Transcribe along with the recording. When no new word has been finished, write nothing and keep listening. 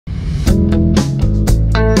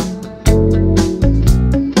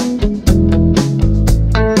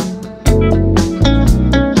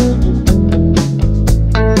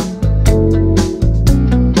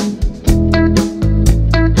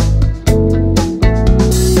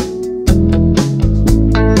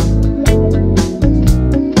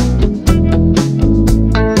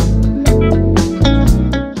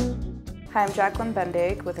Jacquelyn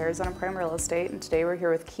Bendig with Arizona Prime Real Estate, and today we're here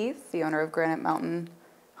with Keith, the owner of Granite Mountain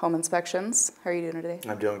Home Inspections. How are you doing today?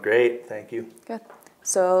 I'm doing great, thank you. Good.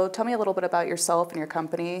 So tell me a little bit about yourself and your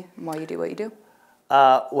company and why you do what you do.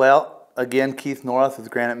 Well, again, Keith Nauroth with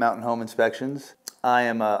Granite Mountain Home Inspections. I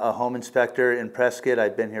am a home inspector in Prescott.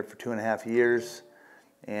 I've been here for 2.5 years,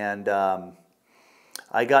 and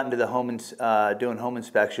I got into the doing home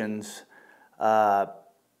inspections from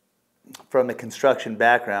a construction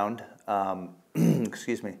background.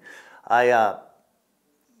 Excuse me. I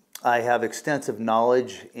have extensive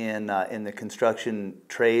knowledge in the construction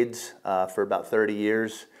trades for about 30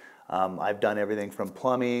 years. I've done everything from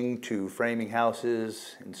plumbing to framing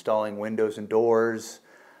houses, installing windows and doors.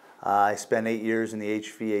 I spent 8 years in the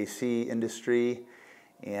HVAC industry,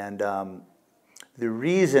 and the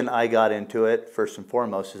reason I got into it, first and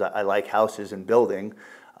foremost, is I like houses and building,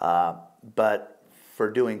 but for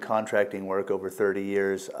doing contracting work over 30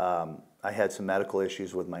 years, I had some medical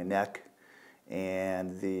issues with my neck,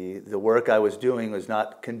 and the work I was doing was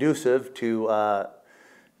not conducive to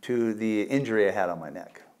the injury I had on my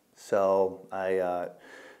neck. So I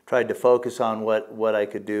tried to focus on what I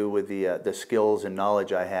could do with the skills and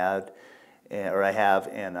knowledge I had, or I have,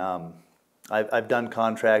 and I've done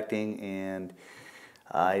contracting, and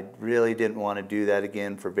I really didn't want to do that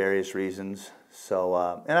again for various reasons. So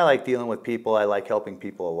and I like dealing with people. I like helping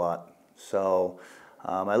people a lot. So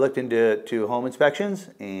I looked into home inspections,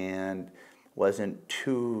 and wasn't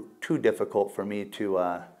too difficult for me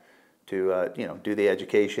to you know, do the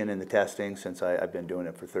education and the testing, since I've been doing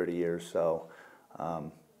it for 30 years. So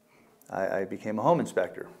I became a home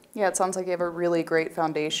inspector. Yeah, it sounds like you have a really great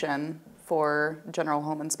foundation for general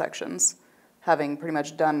home inspections, having pretty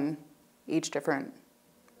much done each different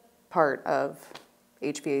part of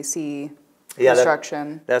HVAC,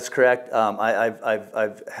 construction. That's correct.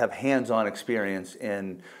 I have hands-on experience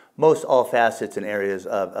in most all facets and areas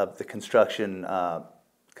of the construction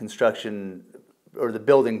or the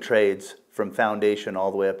building trades, from foundation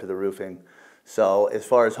all the way up to the roofing. So as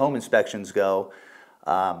far as home inspections go,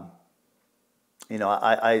 you know,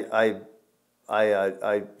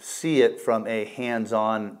 I see it from a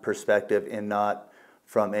hands-on perspective and not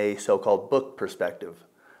from a so-called book perspective.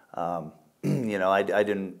 You know,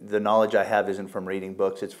 the knowledge I have isn't from reading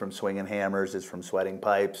books. It's from swinging hammers. It's from sweating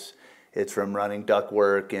pipes. It's from running duct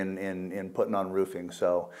work and putting on roofing.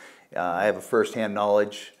 So I have a first-hand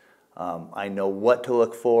knowledge. I know what to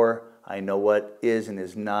look for. I know what is and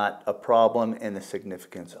is not a problem, and the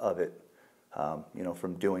significance of it, you know,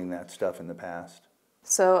 from doing that stuff in the past.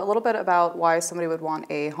 So a little bit about why somebody would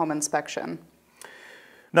want a home inspection.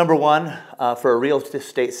 Number one, for a real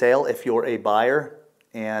estate sale, if you're a buyer,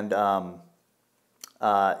 and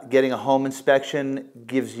getting a home inspection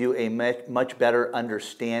gives you a much better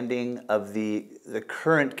understanding of the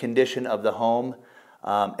current condition of the home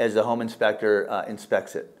as the home inspector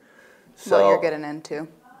inspects it. So, what you're getting into.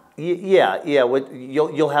 Yeah.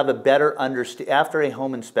 You'll have a better understanding after a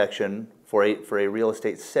home inspection for a real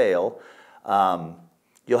estate sale.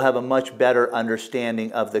 You'll have a much better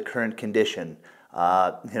understanding of the current condition.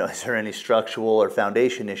 You know, is there any structural or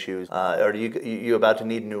foundation issues? Or are you about to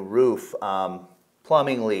need a new roof?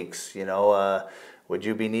 Plumbing leaks, you know, would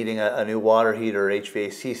you be needing a new water heater or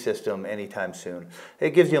HVAC system anytime soon?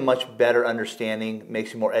 It gives you a much better understanding,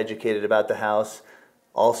 makes you more educated about the house.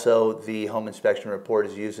 Also, the home inspection report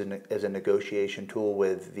is used as a negotiation tool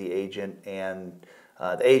with the agent and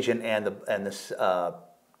the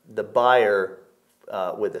buyer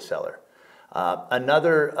with the seller.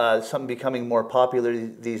 Something becoming more popular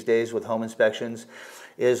these days with home inspections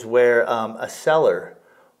is where a seller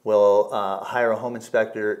will hire a home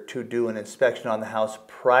inspector to do an inspection on the house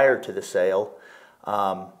prior to the sale.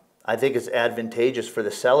 I think it's advantageous for the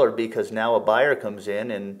seller, because now a buyer comes in,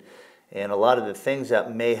 and a lot of the things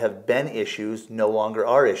that may have been issues no longer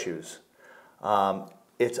are issues.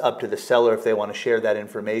 It's up to the seller if they want to share that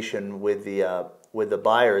information with the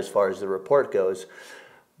buyer as far as the report goes.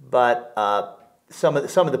 But some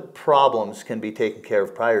of the problems can be taken care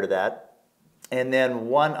of prior to that. And then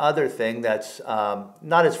one other thing that's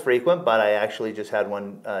not as frequent, but I actually just had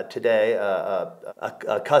one today.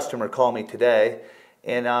 A customer called me today,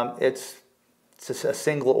 and it's a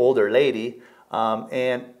single older lady,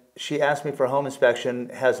 and she asked me for a home inspection.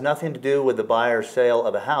 It has nothing to do with the buy or sale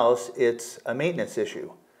of a house. It's a maintenance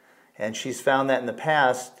issue, and she's found that in the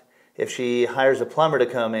past, if she hires a plumber to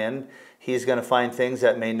come in, he's going to find things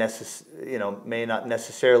that may not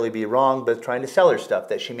necessarily be wrong, but trying to sell her stuff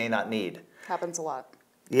that she may not need. Happens a lot.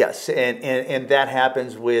 Yes, and that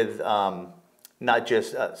happens with not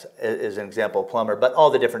just as an example, plumber, but all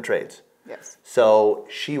the different trades. Yes. So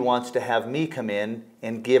she wants to have me come in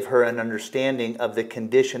and give her an understanding of the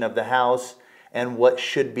condition of the house and what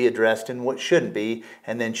should be addressed and what shouldn't be,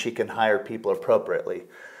 and then she can hire people appropriately.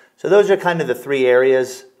 So those are kind of the three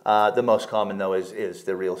areas. The most common, though, is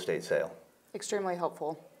the real estate sale. Extremely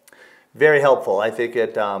helpful. Very helpful. I think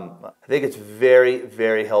it's very,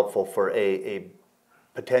 very helpful for a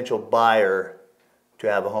potential buyer to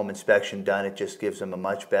have a home inspection done. It just gives them a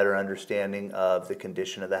much better understanding of the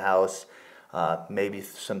condition of the house. Maybe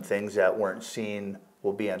some things that weren't seen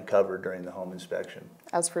will be uncovered during the home inspection.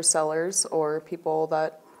 As for sellers or people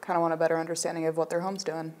that kind of want a better understanding of what their home's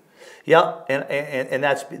doing. Yeah, and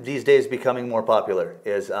that's these days becoming more popular,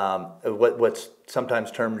 is what's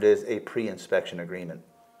sometimes termed as a pre-inspection agreement.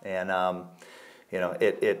 And you know,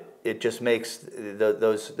 it just makes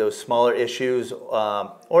those smaller issues,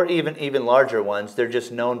 or even larger ones, they're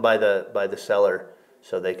just known by the seller,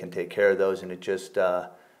 so they can take care of those, and it just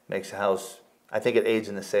makes the house, I think it aids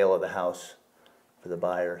in the sale of the house for the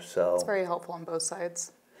buyer. So it's very helpful on both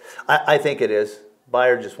sides. I think it is.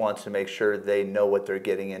 Buyer just wants to make sure they know what they're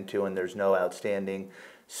getting into and there's no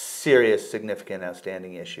serious, significant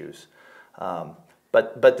outstanding issues.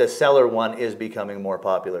 But the seller one is becoming more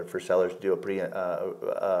popular for sellers to do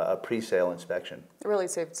a pre-sale inspection. It really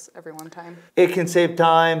saves everyone time. It can save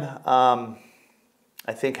time.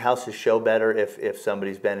 I think houses show better if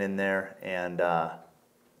somebody's been in there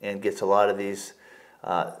and gets a lot of these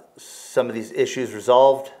some of these issues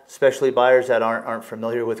resolved, especially buyers that aren't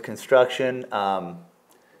familiar with construction.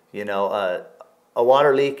 You know, a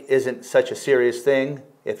water leak isn't such a serious thing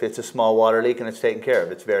if it's a small water leak and it's taken care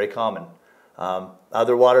of. It's very common.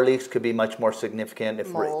 Other water leaks could be much more significant.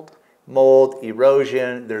 If mold,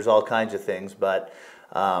 erosion, there's all kinds of things. But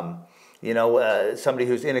you know, somebody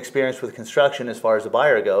who's inexperienced with construction, as far as the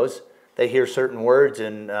buyer goes, they hear certain words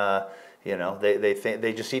and you know,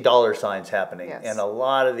 they just see dollar signs happening. Yes. And a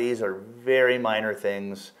lot of these are very minor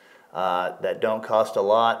things that don't cost a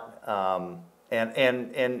lot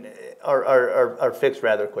and are fixed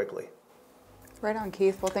rather quickly. Right on,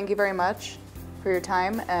 Keith. Well, thank you very much for your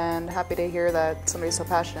time, and happy to hear that somebody's so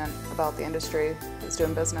passionate about the industry that's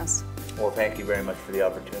doing business. Well, thank you very much for the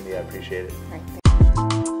opportunity. I appreciate it. All right, thank you.